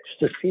analytics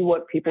to see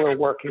what people are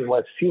working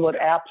with, see what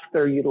apps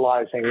they're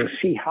utilizing,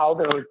 see how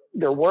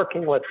they're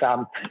working with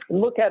them, and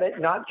look at it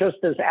not just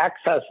as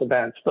access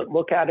events, but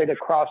look at it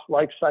across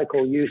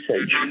lifecycle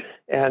usage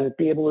and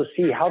be able to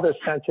see how this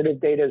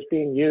sensitive data is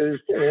being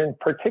used, and in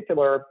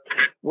particular,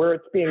 where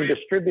it's being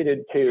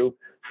distributed to,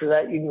 so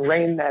that you can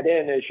rein that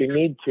in as you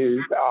need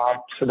to,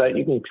 so that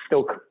you can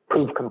still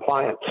prove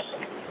compliance.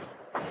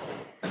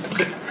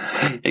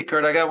 Hey,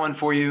 Kurt, I got one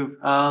for you.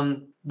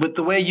 With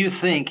the way you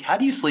think, how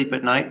do you sleep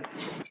at night?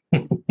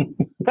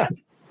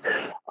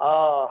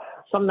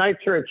 Some nights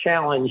are a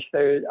challenge.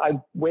 I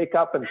wake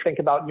up and think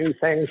about new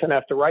things and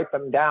have to write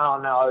them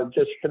down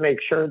just to make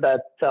sure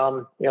that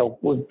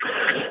we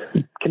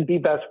can be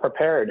best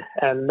prepared.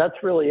 And that's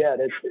really it.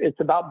 It's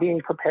about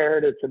being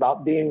prepared. It's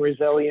about being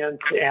resilient,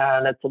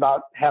 and it's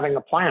about having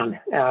a plan.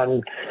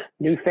 And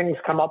new things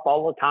come up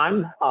all the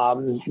time.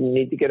 You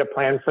need to get a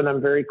plan for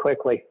them very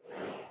quickly.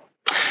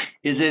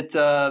 Is it,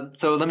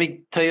 so let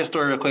me tell you a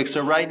story real quick. So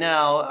right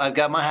now I've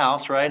got my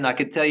house, right? And I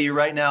could tell you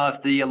right now,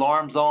 if the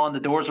alarm's on, the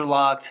doors are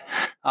locked,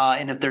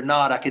 and if they're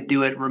not, I could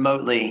do it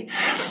remotely.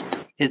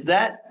 Is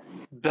that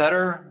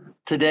better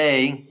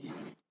today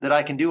that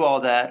I can do all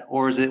that,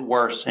 or is it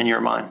worse in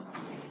your mind?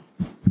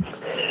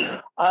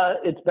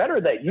 It's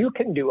better that you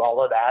can do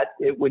all of that.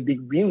 It would be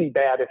really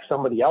bad if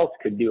somebody else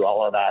could do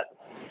all of that.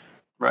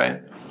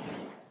 Right.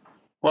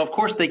 Well, of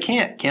course they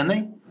can't, can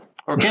they?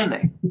 Or can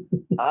they?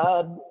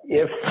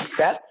 If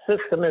that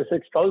system is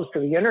exposed to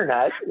the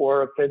internet,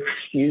 or if it's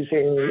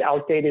using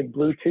outdated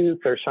Bluetooth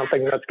or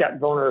something that's got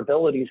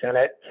vulnerabilities in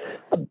it,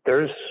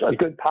 there's a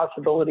good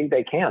possibility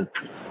they can.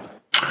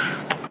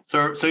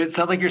 So it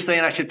sounds like you're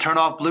saying I should turn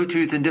off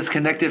Bluetooth and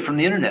disconnect it from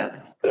the internet.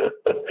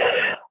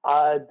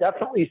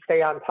 Definitely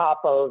stay on top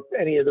of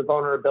any of the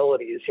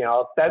vulnerabilities.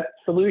 If that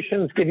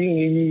solution's giving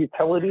you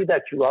utility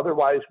that you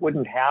otherwise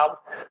wouldn't have,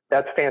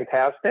 that's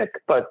fantastic.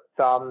 But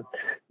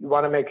you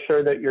want to make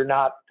sure that you're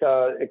not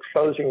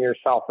exposing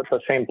yourself at the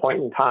same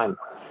point in time.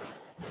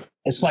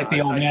 It's like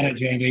the old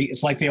adage, Andy.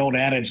 It's like the old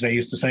adage they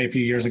used to say a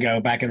few years ago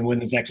back in the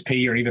Windows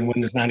XP or even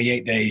Windows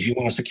 98 days. You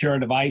want to secure a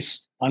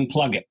device,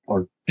 unplug it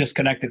or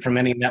disconnect it from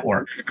any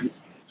network.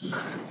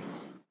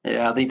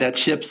 Yeah, I think that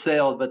ship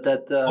sailed, but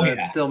that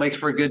still makes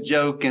for a good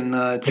joke, and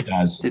it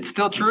does. It's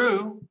still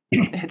true.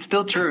 It's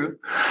still true.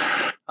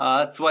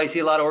 That's why you see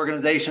a lot of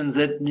organizations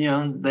that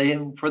they,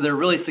 for their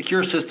really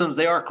secure systems,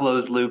 they are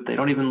closed loop. They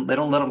don't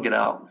let them get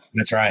out.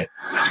 That's right.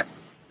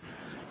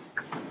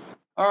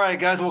 All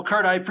right, guys. Well,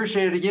 Kurt, I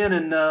appreciate it again,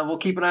 and we'll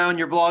keep an eye on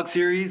your blog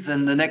series.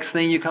 And the next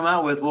thing you come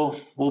out with,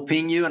 we'll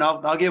ping you, and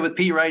I'll get with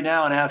Pete right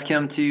now and ask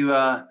him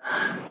to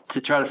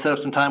try to set up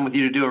some time with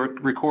you to do a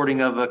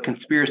recording of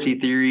conspiracy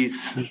theories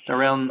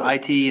around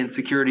IT and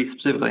security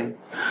specifically.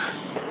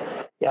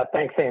 Yeah,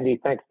 thanks, Andy.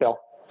 Thanks, Bill.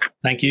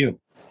 Thank you.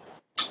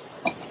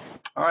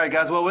 All right,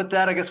 guys. Well, with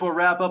that, I guess we'll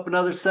wrap up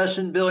another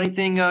session. Bill,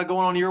 anything going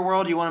on in your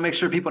world you want to make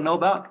sure people know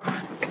about?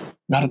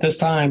 Not at this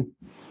time.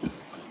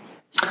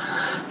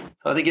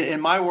 So I think in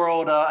my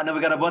world, I know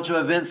we got a bunch of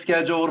events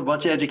scheduled, a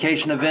bunch of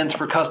education events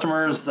for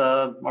customers.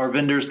 Our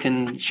vendors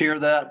can share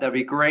that. That'd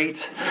be great.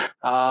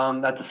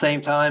 At the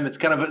same time, it's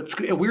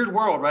a weird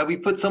world, right? We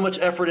put so much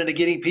effort into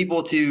getting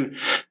people to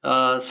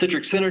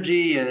Citrix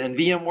Synergy and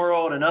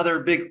VMworld and other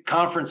big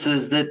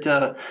conferences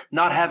that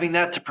not having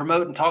that to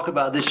promote and talk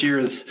about this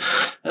year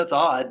that's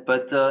odd.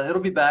 But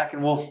it'll be back,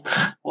 and we'll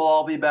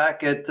all be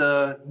back at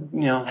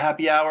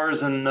happy hours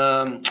and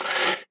the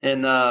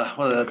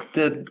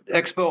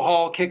Expo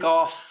Hall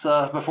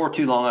kickoffs before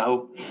too long, I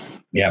hope.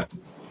 Yeah.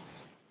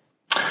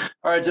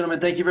 All right, gentlemen,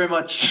 thank you very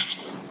much.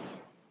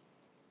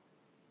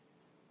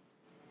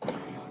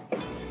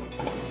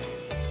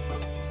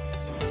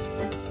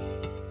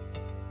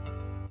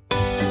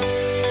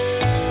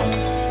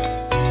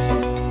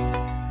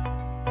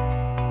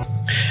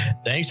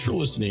 Thanks for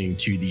listening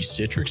to the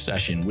Citrix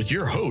Session with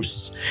your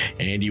hosts,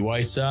 Andy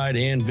Whiteside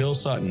and Bill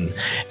Sutton.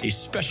 A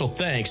special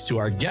thanks to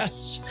our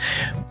guests.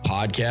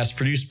 Podcast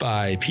produced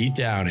by Pete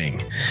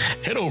Downing.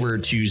 Head over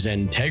to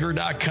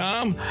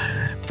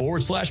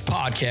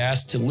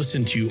XenTegra.com/podcast to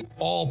listen to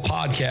all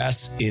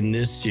podcasts in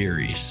this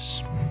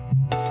series.